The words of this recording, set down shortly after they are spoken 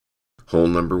Hole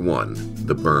number 1,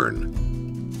 the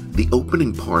Beinn. The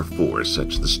opening par 4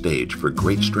 sets the stage for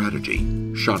great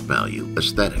strategy, shot value,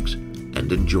 aesthetics, and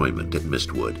enjoyment at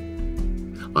Mistwood.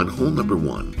 On hole number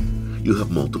 1, you have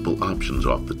multiple options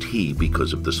off the tee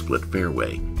because of the split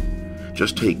fairway.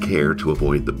 Just take care to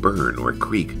avoid the Beinn or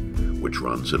creek, which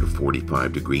runs at a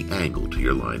 45-degree angle to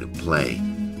your line of play.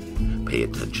 Pay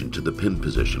attention to the pin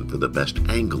position for the best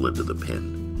angle into the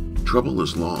pin. Trouble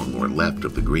is long or left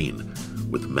of the green,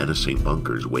 with menacing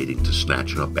bunkers waiting to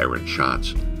snatch up errant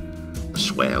shots. A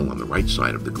swale on the right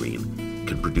side of the green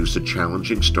can produce a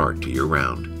challenging start to your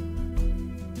round.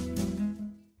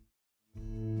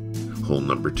 Hole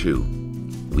number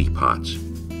 2, Wee Pots.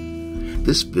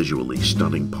 This visually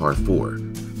stunning par 4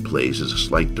 plays as a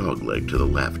slight dogleg to the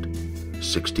left.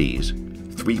 6 tees,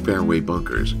 3 fairway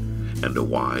bunkers, and a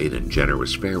wide and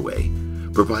generous fairway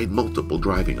provide multiple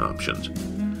driving options.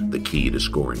 The key to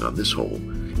scoring on this hole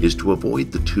is to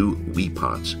avoid the 2 wee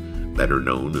pots, better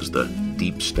known as the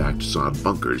deep stacked sod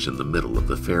bunkers in the middle of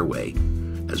the fairway,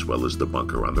 as well as the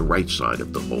bunker on the right side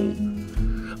of the hole.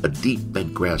 A deep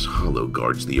bent grass hollow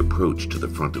guards the approach to the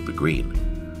front of the green.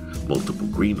 Multiple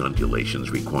green undulations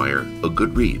require a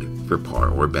good read for par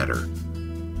or better.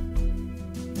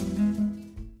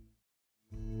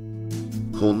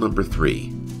 Hole number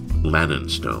 3, Lannon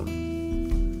Stone.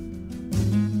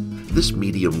 This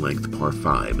medium-length par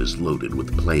 5 is loaded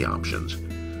with play options.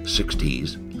 6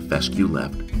 tees, fescue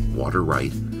left, water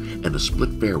right, and a split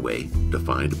fairway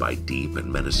defined by deep and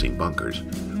menacing bunkers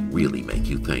really make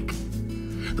you think.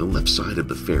 The left side of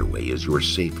the fairway is your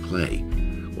safe play,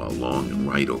 while long and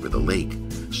right over the lake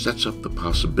sets up the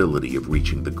possibility of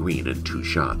reaching the green in 2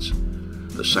 shots.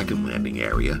 The second landing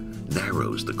area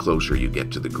narrows the closer you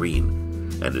get to the green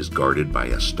and is guarded by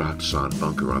a stocked sod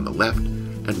bunker on the left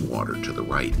and water to the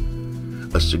right.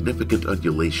 A significant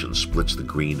undulation splits the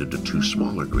green into 2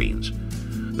 smaller greens.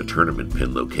 The tournament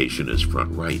pin location is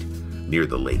front right, near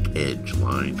the lake edge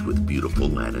lined with beautiful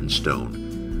Lannon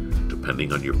stone.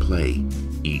 Depending on your play,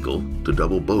 eagle to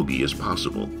double bogey is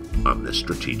possible on this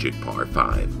strategic par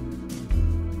 5.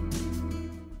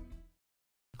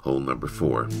 Hole number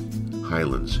 4,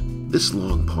 Highlands. This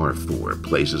long par 4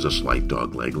 plays as a slight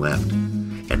dogleg left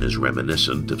and is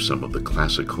reminiscent of some of the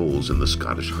classic holes in the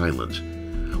Scottish Highlands,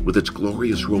 with its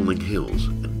glorious rolling hills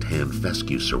and tan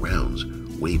fescue surrounds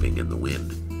waving in the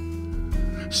wind.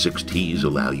 6 tees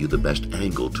allow you the best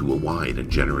angle to a wide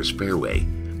and generous fairway,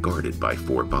 guarded by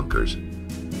 4 bunkers.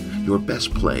 Your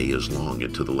best play is long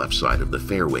into the left side of the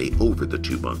fairway over the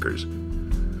 2 bunkers.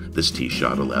 This tee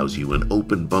shot allows you an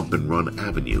open bump-and-run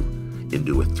avenue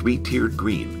into a 3-tiered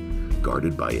green,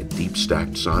 guarded by a deep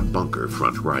stacked sod bunker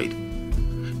front right.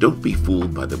 Don't be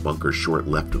fooled by the bunker short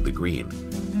left of the green,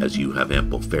 as you have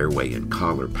ample fairway and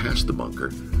collar past the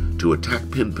bunker to attack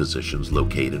pin positions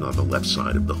located on the left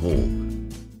side of the hole.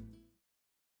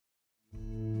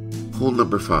 Hole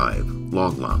number 5,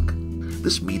 Loch.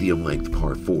 This medium-length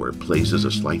par 4 plays as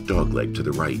a slight dogleg to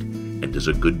the right and is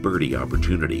a good birdie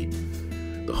opportunity.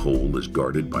 The hole is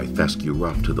guarded by fescue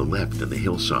rough to the left and the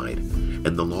hillside,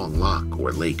 and the long loch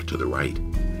or lake to the right.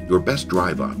 Your best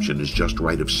drive option is just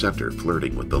right of center,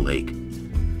 flirting with the lake.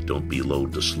 Don't be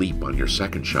lulled to sleep on your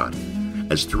second shot,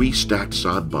 as 3 stacked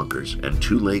sod bunkers and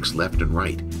 2 lakes left and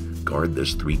right guard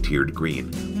this 3-tiered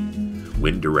green.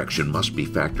 Wind direction must be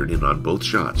factored in on both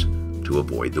shots to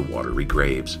avoid the watery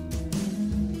graves.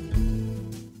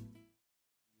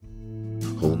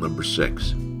 Hole number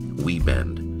 6, Wee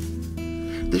Bend.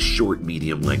 This short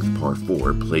medium-length par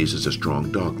 4 plays as a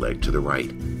strong dogleg to the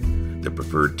right. The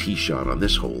preferred tee shot on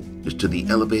this hole is to the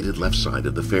elevated left side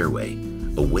of the fairway,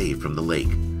 away from the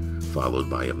lake, followed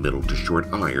by a middle to short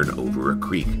iron over a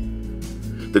creek.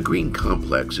 The green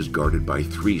complex is guarded by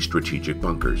 3 strategic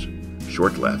bunkers,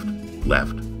 short left,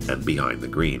 left, and behind the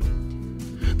green.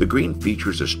 The green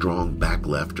features a strong back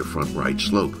left to front right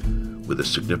slope with a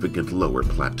significant lower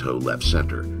plateau left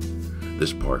center.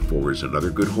 This par 4 is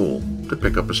another good hole to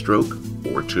pick up a stroke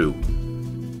or 2.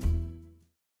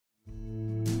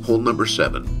 Hole number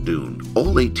 7, Doon.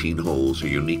 All 18 holes are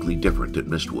uniquely different at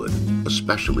Mistwood,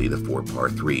 especially the 4 par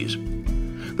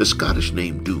 3s. The Scottish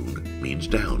name Doon means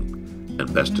down,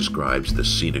 and best describes the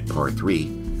scenic par 3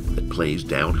 that plays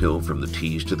downhill from the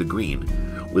tees to the green,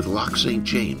 with Loch St.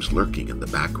 James lurking in the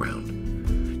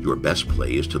background. Your best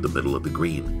play is to the middle of the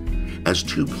green, as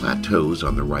 2 plateaus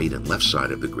on the right and left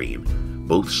side of the green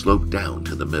both slope down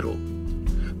to the middle.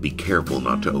 Be careful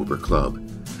not to overclub,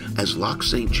 as Loch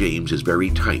St. James is very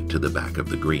tight to the back of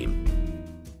the green.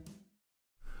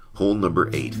 Hole number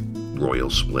 8, Royal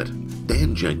Split.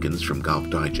 Dan Jenkins from Golf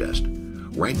Digest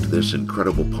ranked this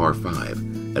incredible par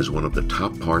 5 as one of the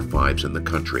top par 5s in the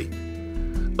country.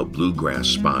 A bluegrass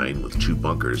spine with 2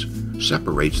 bunkers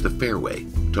separates the fairway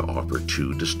to offer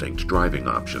 2 distinct driving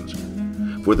options.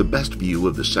 For the best view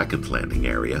of the second landing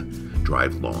area,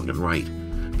 drive long and right,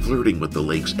 flirting with the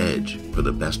lake's edge for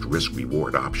the best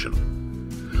risk-reward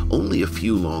option. Only a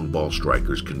few long ball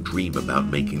strikers can dream about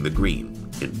making the green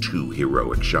in 2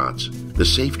 heroic shots. The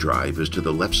safe drive is to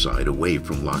the left side away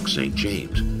from Loch St.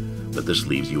 James, but this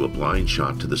leaves you a blind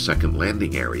shot to the second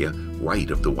landing area right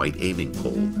of the white aiming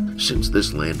pole. Since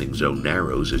this landing zone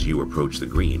narrows as you approach the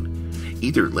green,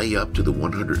 either lay up to the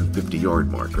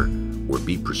 150-yard marker or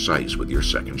be precise with your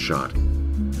second shot.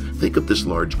 Think of this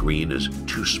large green as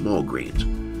 2 small greens,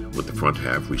 with the front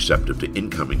half receptive to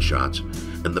incoming shots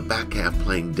and the back half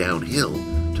playing downhill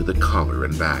to the collar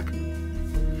and back.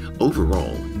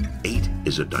 Overall, 8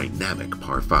 is a dynamic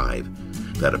par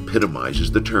 5 that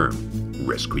epitomizes the term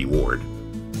risk-reward.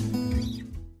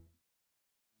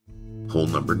 Hole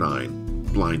number 9,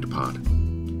 blind pot.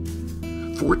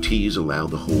 4 tees allow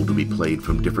the hole to be played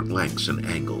from different lengths and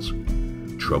angles.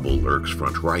 Trouble lurks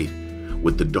front right,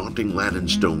 with the daunting Lannon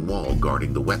stone wall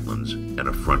guarding the wetlands and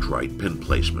a front right pin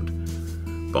placement.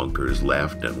 Bunkers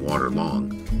left and water long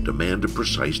demand a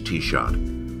precise tee shot.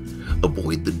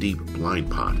 Avoid the deep blind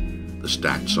pot, the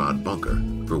stacked sod bunker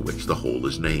for which the hole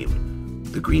is named.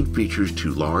 The green features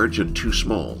 2 large and 2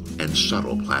 small and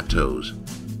subtle plateaus.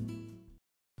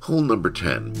 Hole number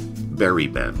 10, Berry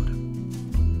Bend.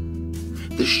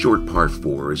 This short par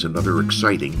 4 is another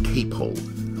exciting cape hole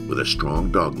with a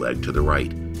strong dogleg to the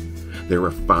right. There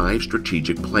are 5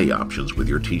 strategic play options with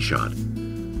your tee shot.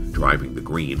 Driving the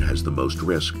green has the most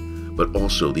risk, but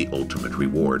also the ultimate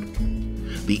reward.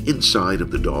 The inside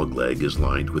of the dogleg is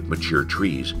lined with mature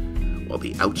trees, while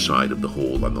the outside of the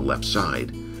hole on the left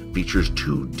side features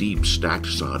 2 deep stacked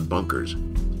sod bunkers.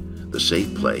 The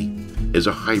safe play is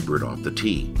a hybrid off the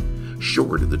tee,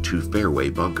 short of the 2 fairway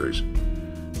bunkers,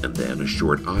 and then a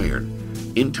short iron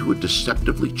into a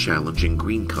deceptively challenging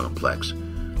green complex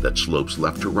that slopes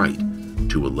left to right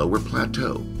to a lower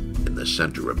plateau in the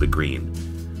center of the green.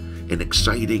 An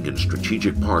exciting and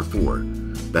strategic par 4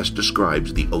 best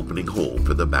describes the opening hole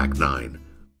for the back 9.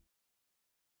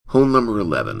 Hole number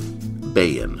 11,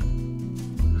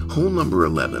 Beinn. Hole number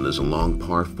 11 is a long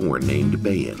par 4 named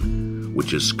Beinn,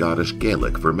 which is Scottish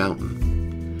Gaelic for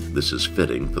mountain. This is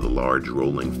fitting for the large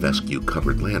rolling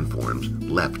fescue-covered landforms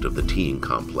left of the teeing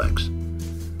complex.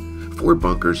 4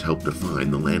 bunkers help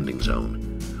define the landing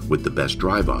zone, with the best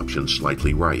drive option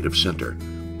slightly right of center.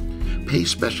 Pay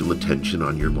special attention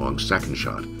on your long second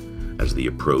shot, as the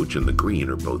approach and the green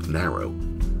are both narrow.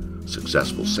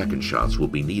 Successful second shots will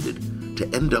be needed to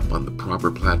end up on the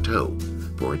proper plateau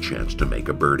for a chance to make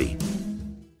a birdie.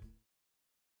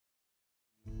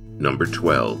 Number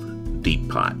 12, Deep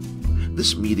Pot.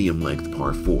 This medium-length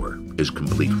par 4 is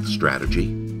complete with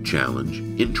strategy, challenge,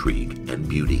 intrigue, and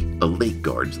beauty. A lake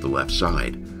guards the left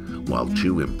side, while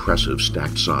 2 impressive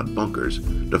stacked sod bunkers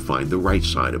define the right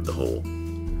side of the hole.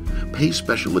 Pay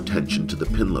special attention to the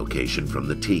pin location from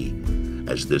the tee,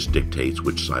 as this dictates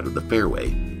which side of the fairway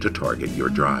to target your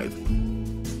drive.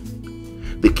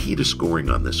 The key to scoring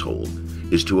on this hole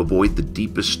is to avoid the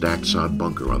deepest stacked sod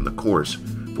bunker on the course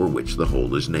for which the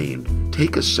hole is named.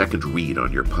 Take a second read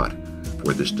on your putt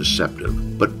for this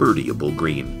deceptive but birdieable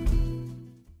green.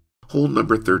 Hole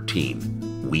number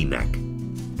 13, Wee Neck.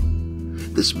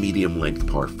 This medium-length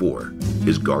par 4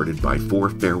 is guarded by 4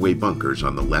 fairway bunkers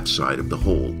on the left side of the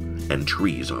hole and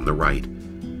trees on the right.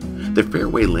 The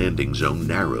fairway landing zone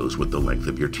narrows with the length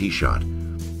of your tee shot.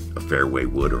 A fairway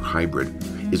wood or hybrid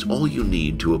is all you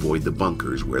need to avoid the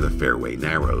bunkers where the fairway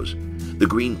narrows. The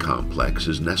green complex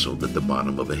is nestled at the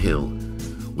bottom of a hill,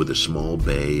 with a small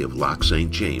bay of Loch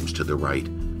St. James to the right.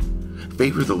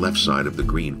 Favor the left side of the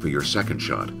green for your second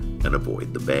shot and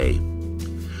avoid the bay.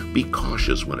 Be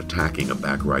cautious when attacking a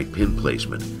back right pin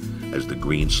placement, as the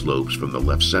green slopes from the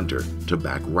left center to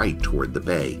back right toward the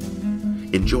bay.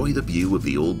 Enjoy the view of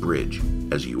the old bridge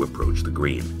as you approach the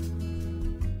green.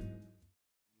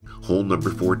 Hole number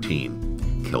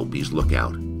 14, Kelpie's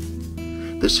Lookout.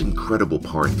 This incredible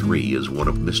par 3 is one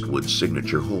of Mistwood's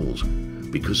signature holes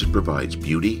because it provides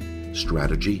beauty,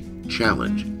 strategy,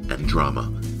 challenge, and drama.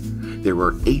 There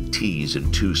are 8 tees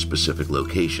in 2 specific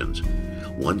locations.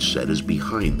 One set is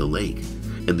behind the lake,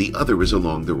 and the other is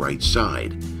along the right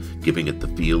side, giving it the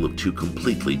feel of 2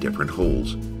 completely different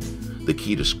holes. The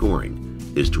key to scoring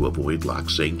is to avoid Loch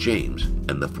St. James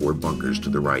and the 4 bunkers to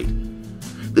the right.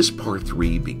 This par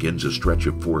 3 begins a stretch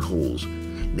of 4 holes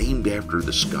named after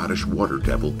the Scottish water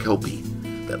devil Kelpie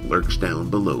that lurks down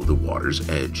below the water's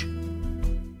edge.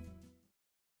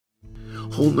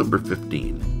 Hole number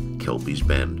 15, Kelpie's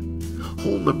Bend.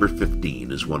 Hole number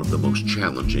 15 is one of the most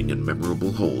challenging and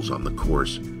memorable holes on the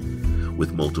course.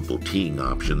 With multiple teeing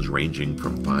options ranging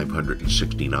from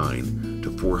 569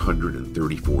 to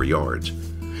 434 yards,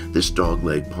 this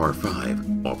dogleg par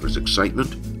 5 offers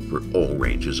excitement for all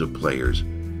ranges of players.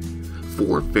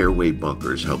 4 fairway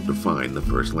bunkers help define the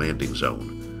first landing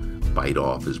zone. Bite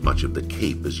off as much of the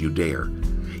cape as you dare,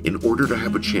 in order to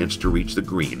have a chance to reach the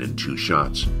green in 2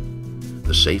 shots.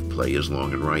 The safe play is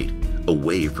long and right,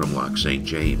 away from Loch St.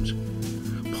 James.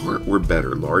 Par or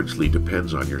better largely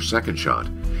depends on your second shot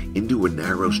into a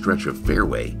narrow stretch of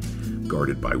fairway,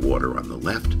 guarded by water on the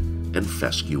left and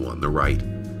fescue on the right.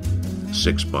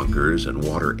 6 bunkers and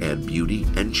water add beauty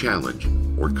and challenge,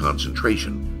 or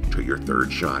concentration, to your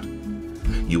third shot.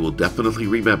 You will definitely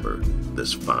remember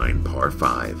this fine par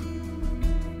 5.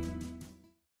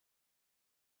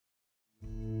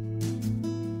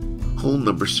 Hole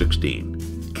number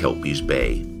 16, Kelpie's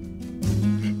Bay.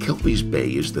 Kelpie's Bay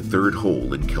is the third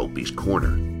hole in Kelpie's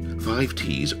Corner. 5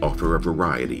 tees offer a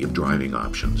variety of driving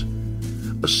options.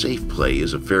 A safe play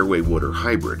is a fairway water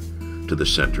hybrid to the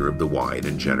center of the wide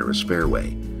and generous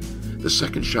fairway. The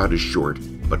second shot is short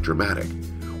but dramatic,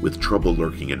 with trouble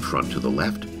lurking in front to the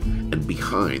left and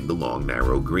behind the long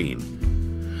narrow green.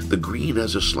 The green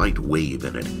has a slight wave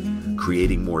in it,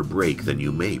 creating more break than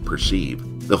you may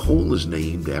perceive. The hole is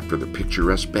named after the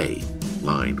picturesque bay,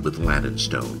 lined with Lannon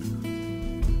stone.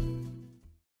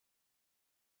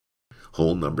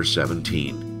 Hole number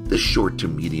 17, this short to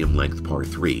medium length par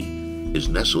 3, is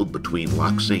nestled between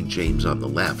Loch St. James on the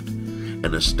left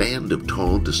and a stand of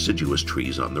tall deciduous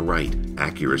trees on the right.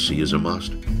 Accuracy is a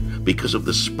must, because of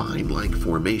the spine-like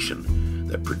formation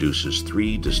that produces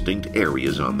 3 distinct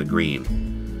areas on the green.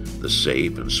 The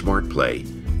safe and smart play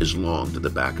is long to the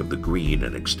back of the green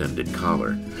and extended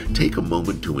collar. Take a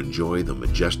moment to enjoy the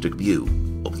majestic view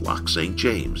of Loch St.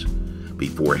 James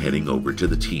before heading over to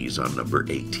the tees on number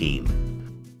 18.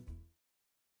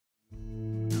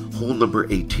 Hole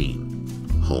number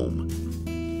 18, Home.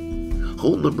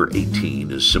 Hole number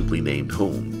 18 is simply named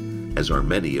Home, as are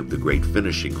many of the great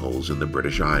finishing holes in the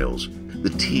British Isles. The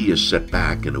tee is set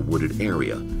back in a wooded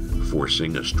area,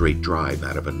 forcing a straight drive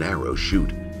out of a narrow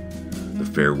chute. The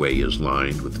fairway is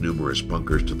lined with numerous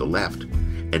bunkers to the left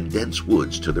and dense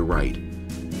woods to the right.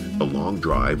 A long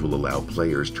drive will allow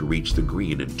players to reach the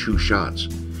green in 2 shots.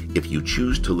 If you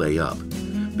choose to lay up,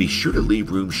 be sure to leave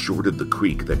room short of the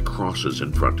creek that crosses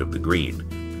in front of the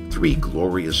green. 3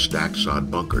 glorious stacked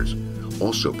sod bunkers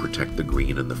also protect the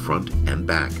green in the front and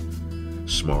back.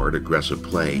 Smart, aggressive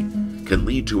play can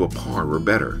lead to a par or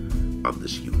better on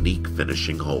this unique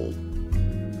finishing hole.